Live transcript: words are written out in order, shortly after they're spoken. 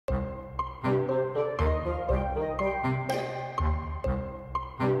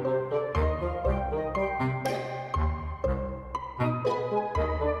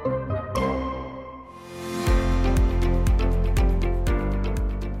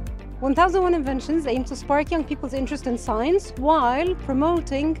1001 Inventions aim to spark young people's interest in science while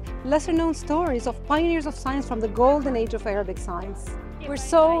promoting lesser-known stories of pioneers of science from the golden age of Arabic science. We're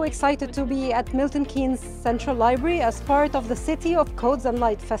so excited to be at Milton Keynes Central Library as part of the City of Codes and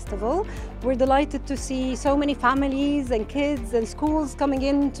Light Festival. We're delighted to see so many families and kids and schools coming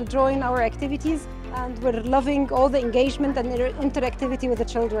in to join our activities, and we're loving all the engagement and interactivity with the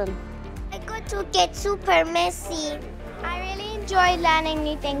children. I got to get super messy. I really enjoy learning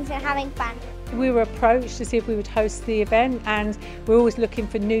new things and having fun. We were approached to see if we would host the event, and we're always looking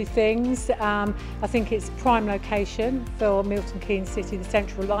for new things. I think it's prime location for Milton Keynes City, the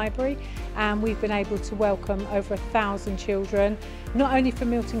Central Library, and we've been able to welcome over 1,000 children, not only from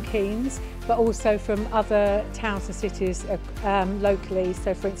Milton Keynes, but also from other towns and cities locally.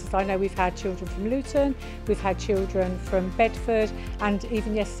 So for instance, I know we've had children from Luton, we've had children from Bedford, and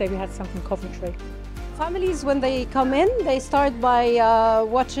even yesterday we had some from Coventry. Families, when they come in, they start by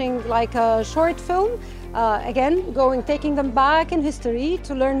watching like a short film, taking them back in history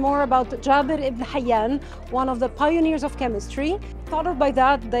to learn more about Jabir ibn Hayyan, one of the pioneers of chemistry. Followed by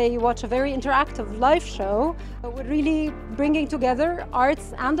that, they watch a very interactive live show. We're really bringing together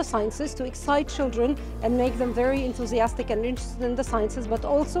arts and the sciences to excite children and make them very enthusiastic and interested in the sciences, but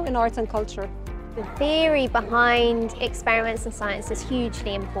also in arts and culture. The theory behind experiments and science is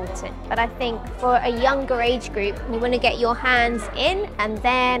hugely important, but I think for a younger age group, you want to get your hands in and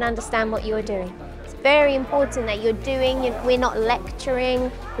then understand what you're doing. It's very important that we're not lecturing,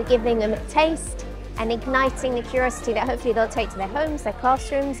 we're giving them a taste and igniting the curiosity that hopefully they'll take to their homes, their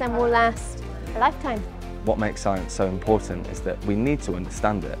classrooms, and will last a lifetime. What makes science so important is that we need to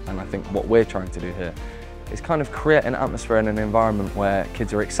understand it, and I think what we're trying to do here is kind of create an atmosphere and an environment where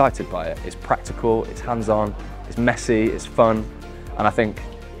kids are excited by it. It's practical, it's hands-on, it's messy, it's fun, and I think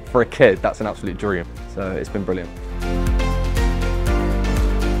for a kid that's an absolute dream. So it's been brilliant.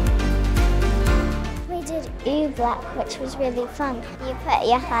 We did oobleck, which was really fun. You put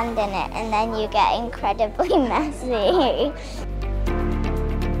your hand in it and then you get incredibly messy.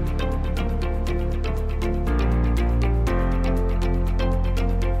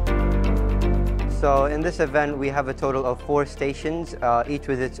 So in this event, we have a total of 4 stations, each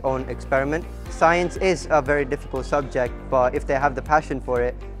with its own experiment. Science is a very difficult subject, but if they have the passion for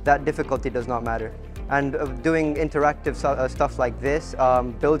it, that difficulty does not matter. And doing interactive stuff like this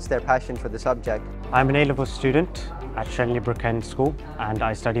builds their passion for the subject. I'm an A-level student at Shenley Brook End School, and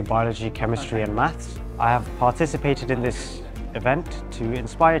I study biology, chemistry and maths. I have participated in this event to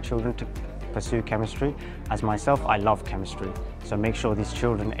inspire children to pursue chemistry. As myself, I love chemistry, so make sure these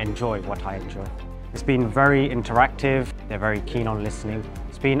children enjoy what I enjoy. It's been very interactive, they're very keen on listening.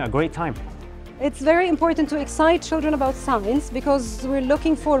 It's been a great time. It's very important to excite children about science because we're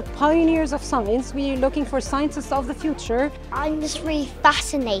looking for pioneers of science, we're looking for scientists of the future. I'm just really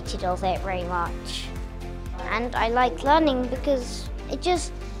fascinated of it very much. And I like learning because it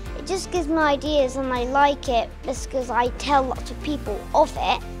just gives me ideas, and I like it because I tell lots of people of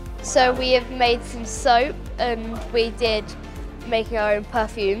it. So we have made some soap, and we did making our own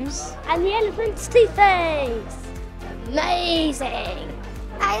perfumes. And the elephant's toothpaste. Amazing!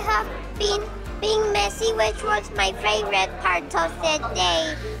 I have been being messy, which was my favorite part of the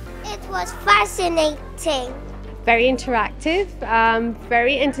day. It was fascinating. Very interactive,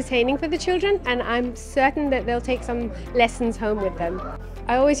 very entertaining for the children, and I'm certain that they'll take some lessons home with them.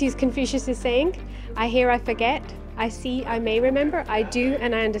 I always use Confucius' saying, I hear, I forget, I see, I may remember, I do,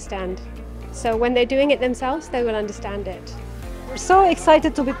 and I understand. So when they're doing it themselves, they will understand it. We're so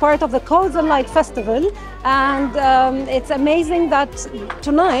excited to be part of the Codes and Light Festival, and it's amazing that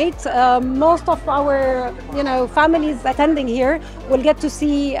tonight most of our families attending here will get to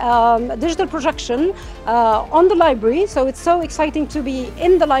see a digital projection on the library. So it's so exciting to be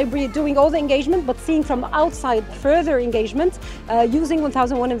in the library doing all the engagement, but seeing from outside further engagement using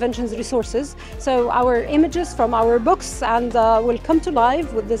 1001 Inventions resources. So our images from our books and will come to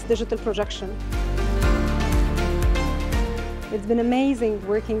life with this digital projection. It's been amazing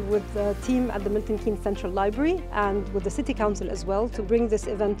working with the team at the Milton Keynes Central Library and with the City Council as well to bring this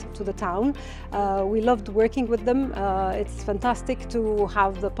event to the town. We loved working with them. It's fantastic to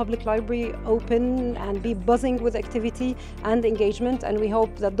have the public library open and be buzzing with activity and engagement, and we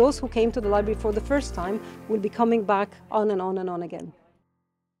hope that those who came to the library for the first time will be coming back on and on and on again.